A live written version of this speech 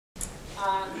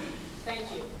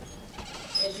Thank you.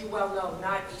 As you well know,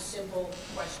 not a simple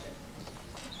question.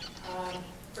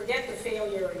 Forget the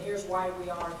failure, and here's why we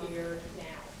are here now.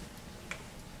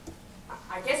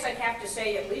 I guess I'd have to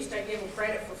say at least I give them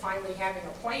credit for finally having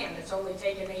a plan that's only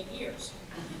taken 8 years,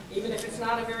 even if it's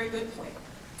not a very good plan.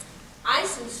 I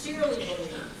sincerely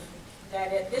believe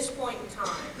that at this point in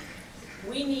time,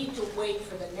 we need to wait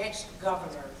for the next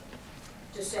governor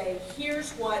to say,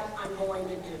 here's what I'm going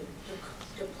to do,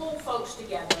 to pull folks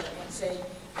together and say,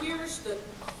 here's the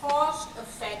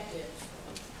cost-effective,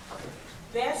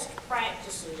 best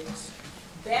practices,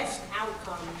 best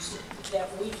outcomes that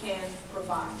we can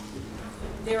provide.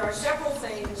 There are several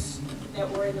things that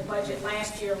were in the budget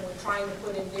last year and we're trying to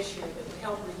put in this year that would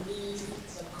help relieve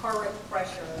the current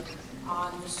pressure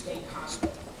on the state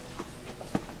hospital.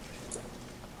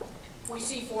 We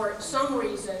see for some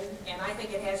reason, and I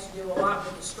think it has to do a lot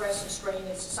with the stress and strain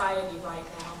in society right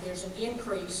now, there's an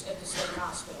increase at the state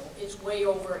hospital. It's way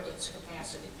over its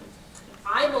capacity.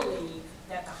 I believe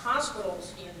that the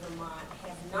hospitals in Vermont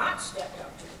have not stepped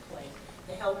up to the plate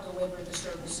to help deliver the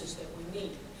services that we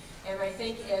need. And I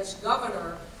think as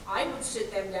governor, I would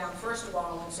sit them down first of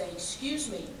all and say, excuse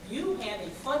me, you have a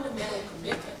fundamental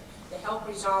commitment to help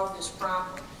resolve this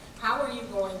problem. How are you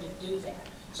going to do that?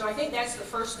 So I think that's the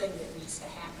first thing that needs to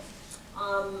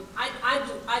happen.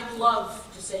 I'd love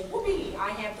to say, whoopee,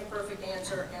 I have the perfect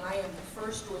answer, and I am the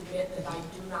first to admit that I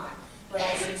do not. But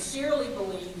I sincerely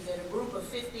believe that a group of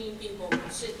 15 people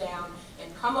can sit down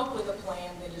and come up with a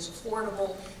plan that is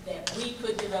affordable, that we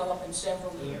could develop in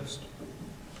several years.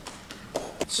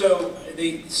 So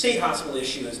the state hospital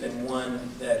issue has been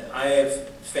one that I have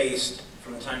faced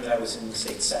from the time that I was in the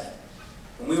state Senate.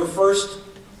 When it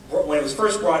was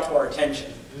first brought to our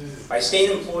attention by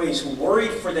state employees who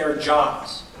worried for their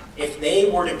jobs if they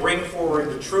were to bring forward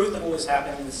the truth of what was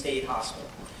happening in the state hospital,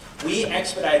 we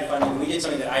expedited funding. We did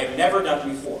something that I have never done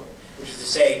before, which is to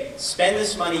say, spend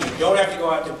this money, you don't have to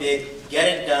go out to bid, get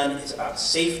it done, it's about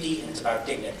safety and it's about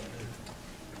dignity.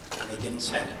 And they didn't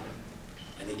spend it,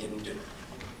 and they didn't do it.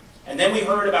 And then we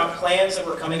heard about plans that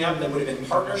were coming up that would have been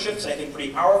partnerships, I think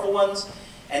pretty powerful ones,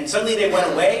 and suddenly they went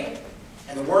away,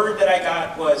 and the word that I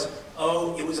got was,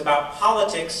 oh, it was about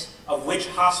politics of which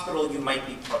hospital you might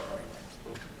be partnering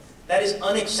with. That is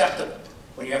unacceptable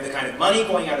when you have the kind of money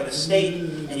going out of the state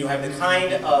and you have the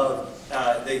kind of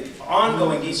the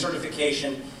ongoing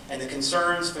decertification and the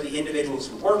concerns for the individuals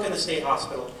who work in the state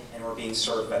hospital and who are being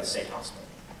served by the state hospital.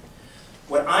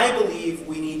 What I believe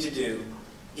we need to do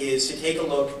is to take a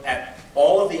look at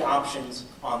all of the options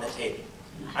on the table.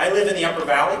 I live in the Upper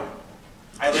Valley.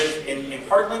 I live in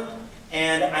Portland.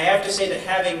 And I have to say that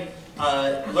having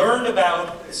learned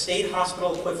about the state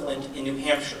hospital equivalent in New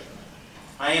Hampshire,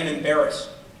 I am embarrassed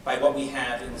by what we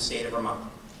have in the state of Vermont.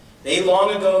 They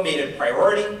long ago made it a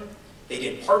priority. They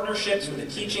did partnerships with a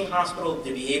teaching hospital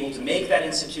to be able to make that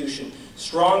institution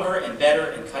stronger and better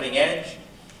and cutting edge.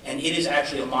 And it is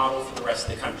actually a model for the rest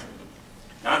of the country.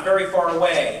 Not very far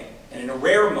away, and in a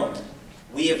rare moment,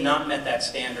 we have not met that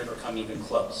standard or come even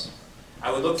close.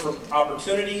 I would look for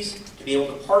opportunities to be able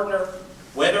to partner,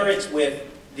 whether it's with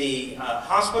the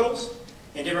hospitals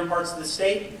in different parts of the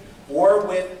state, or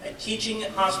with a teaching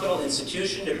hospital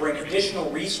institution to bring additional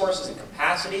resources and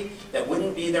capacity that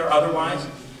wouldn't be there otherwise,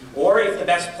 or if the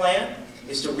best plan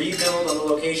is to rebuild on the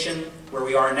location where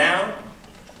we are now,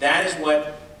 that is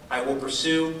what I will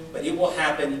pursue, but it will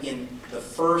happen in the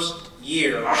first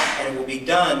year, and it will be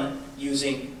done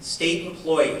using state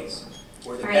employees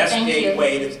or the best paid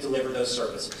way to deliver those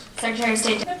services. Secretary of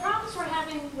State. The problems we're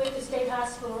having with the state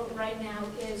hospital right now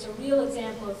is a real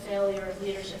example of failure of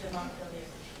leadership in Montpelier.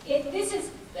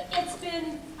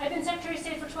 I've been Secretary of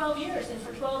State for 12 years, and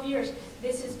for 12 years,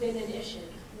 this has been an issue.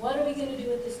 What are we going to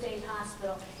do at the state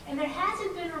hospital? And there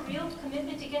hasn't been a real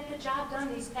commitment to get the job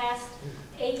done these past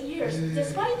 8 years.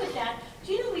 Despite the fact,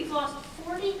 do you know we've lost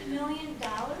 $40 million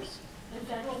in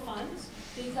federal funds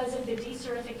because of the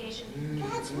decertification?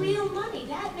 That's real money.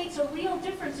 That makes a real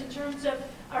difference in terms of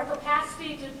our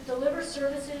capacity to deliver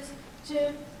services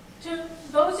to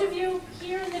those of you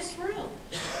here in this room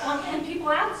and people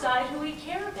outside who we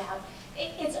care about.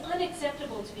 It's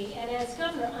unacceptable to me, and as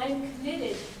governor, I'm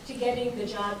committed to getting the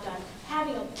job done,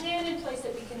 having a plan in place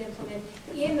that we can implement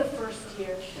in the first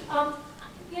year.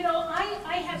 You know,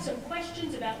 I have some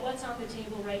questions about what's on the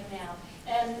table right now,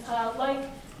 and like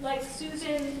like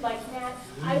Susan, like Nat,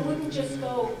 I wouldn't just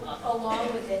go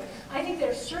along with it. I think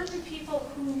there are certain people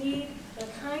who need the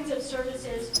kinds of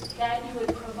services that you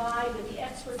would provide with the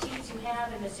expertise you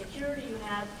have and the security you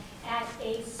have at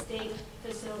a state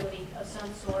facility of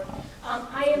some sort.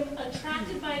 I am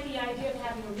attracted by the idea of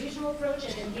having a regional approach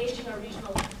and engaging our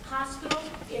regional hospital,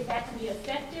 if that can be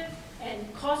effective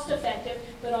and cost-effective,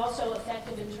 but also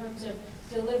effective in terms of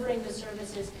delivering the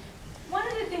services. One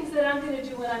of the things that I'm going to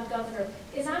do when I'm governor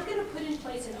is I'm going to put in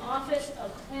place an office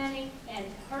of planning and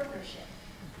partnership.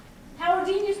 Howard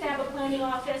Dean used to have a planning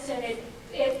office, and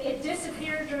it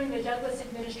disappeared during the Douglas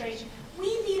administration.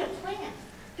 We need a plan.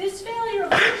 This failure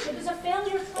of leadership is a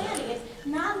failure of planning. It's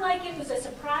not like it was a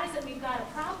surprise that we've got a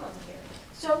problem here.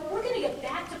 So we're going to get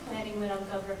back to planning when I'm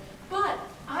governor. But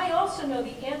I also know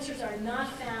the answers are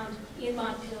not found in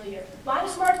Montpelier. A lot of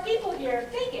smart people here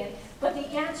think it, but the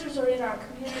answers are in our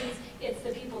communities. It's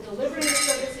the people delivering the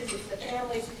services, it's the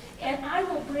families. And I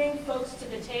will bring folks to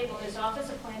the table, this Office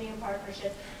of Planning and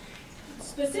Partnership,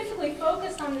 specifically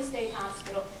focused on the state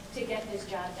hospital to get this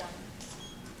job done.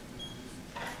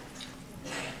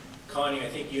 Connie, I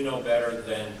think you know better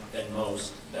than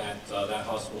most that that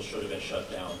hospital should have been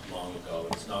shut down long ago.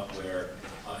 It's not where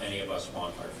any of us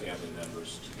want our family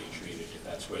members to be treated, if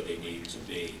that's where they need to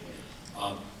be.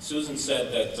 Susan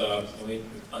said that,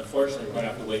 unfortunately, we're going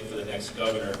to have to wait for the next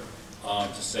governor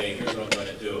to say, here's what I'm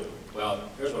going to do. Well,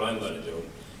 here's what I'm going to do.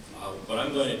 What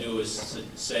I'm going to do is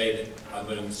say that I'm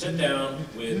going to sit down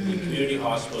with the community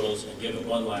hospitals and give it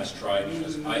one last try,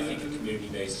 because I think a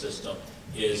community-based system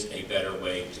is a better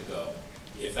way to go.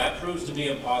 If that proves to be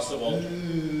impossible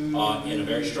in a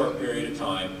very short period of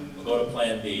time, we'll go to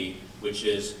Plan B, which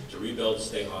is to rebuild the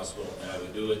state hospital, and I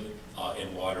would do it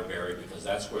in Waterbury, because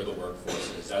that's where the workforce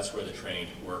is, that's where the trained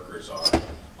workers are.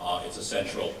 It's a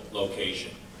central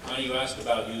location. Connie, you asked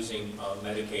about using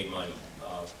Medicaid money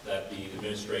that the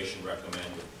administration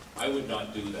recommended. I would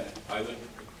not do that. I would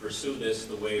pursue this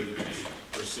the way we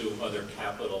pursue other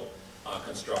capital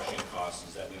construction costs,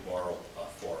 is that we borrow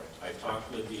for it. I've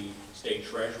talked with the state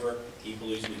treasurer. He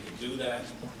believes we can do that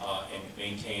and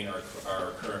maintain our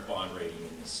current bond rating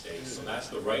in this state. So that's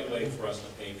the right way for us to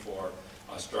pay for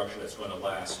a structure that's going to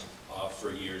last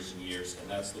for years and years, and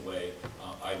that's the way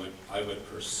I would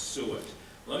pursue it.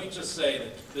 Let me just say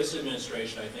that this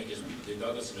administration, I think, the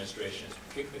Douglas administration, has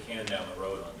kicked the can down the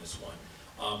road on this one.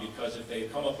 Because if they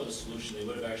had come up with a solution, they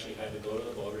would have actually had to go to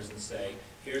the voters and say,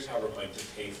 here's how we're going to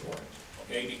pay for it.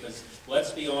 Okay? Because let's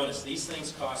be honest, these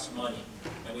things cost money,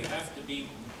 and we have to be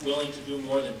willing to do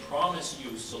more than promise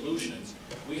you solutions.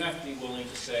 We have to be willing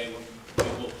to say, we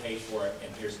will pay for it,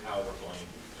 and here's how we're going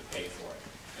to pay for it.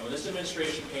 And when this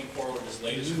administration came forward with this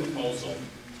latest proposal,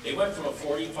 they went from a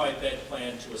 45-bed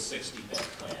plan to a 60-bed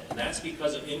plan, and that's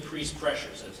because of increased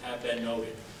pressures, as have been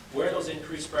noted. Where are those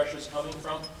increased pressures coming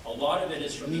from? A lot of it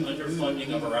is from the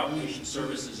underfunding of our outpatient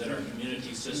services in our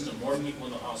community system. More people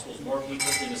in the hospitals, more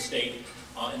people in the state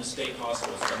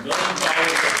hospitals. $1 million a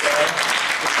bed,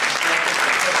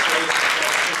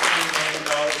 $16 million,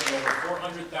 over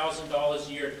 $400,000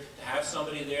 a year to have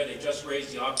somebody there. They just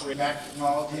raised the operating. Back to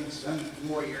politics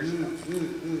 4 years ago.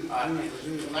 I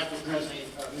was elected president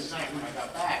of the Senate when I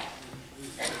got back.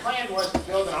 And the plan was to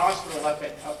build a hospital up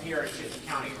here in Chittenden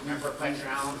County. Remember Fletcher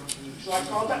Allen? So I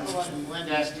called up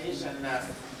Melinda Estes and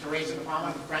Teresa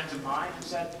Palmer, friends of mine, and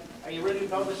said, are you ready to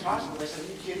build this hospital? They said,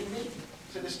 are you kidding me?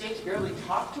 So the state's barely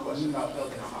talked to us about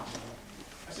building a hospital.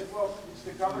 I said, well, it's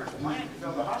the governor's plan to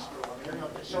build a hospital.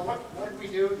 So what did we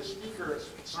do? The speaker,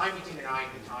 Simon and I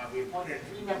at the time, we appointed a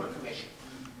 3-member commission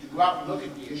to go out and look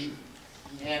at the issue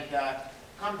and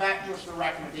come back to us with a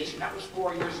recommendation. That was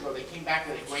 4 years ago. They came back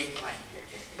with a great plan.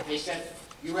 They said,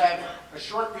 you have a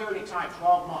short period of time,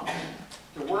 12 months,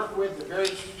 to work with the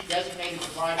very designated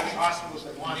providers, hospitals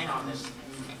that want in on this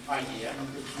idea,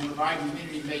 to provide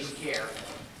community-based care.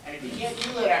 And if you can't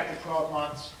do that after 12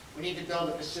 months, we need to build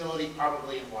a facility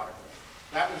probably in Waterbury.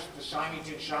 That was the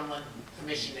Shumlin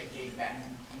commission that came back.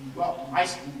 Well,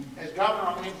 as governor,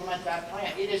 I'm going to implement that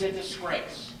plan. It is a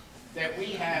disgrace that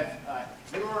we have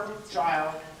your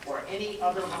child or any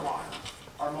other Vermonter,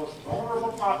 our most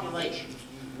vulnerable population,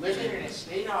 living in a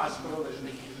state hospital that has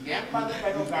been condemned by the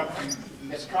federal government,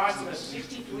 that's costed us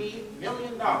 $63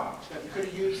 million that we could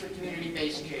have used for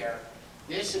community-based care.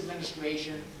 This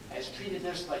administration has treated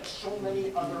this like so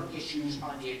many other issues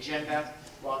on the agenda.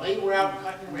 While they were out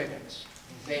cutting ribbons,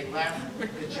 they left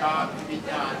the job to be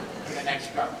done for the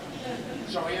next government.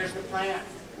 So here's the plan.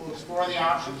 We'll explore the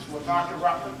options. We'll talk to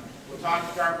Rutland. We'll talk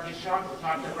to Dartmouth, we'll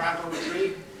talk to Bradford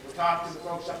Retreat. We'll talk to the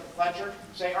folks up at Fletcher,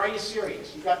 say, are you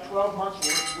serious? You've got 12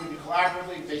 months, we'll do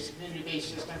collaboratively, this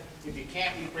community-based system. If you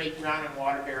can't, we break ground in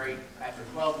Waterbury after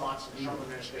 12 months in the Shumlin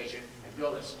administration and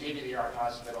build a state-of-the-art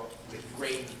hospital with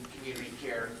great community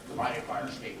care provided by our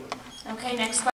state workers. Okay, next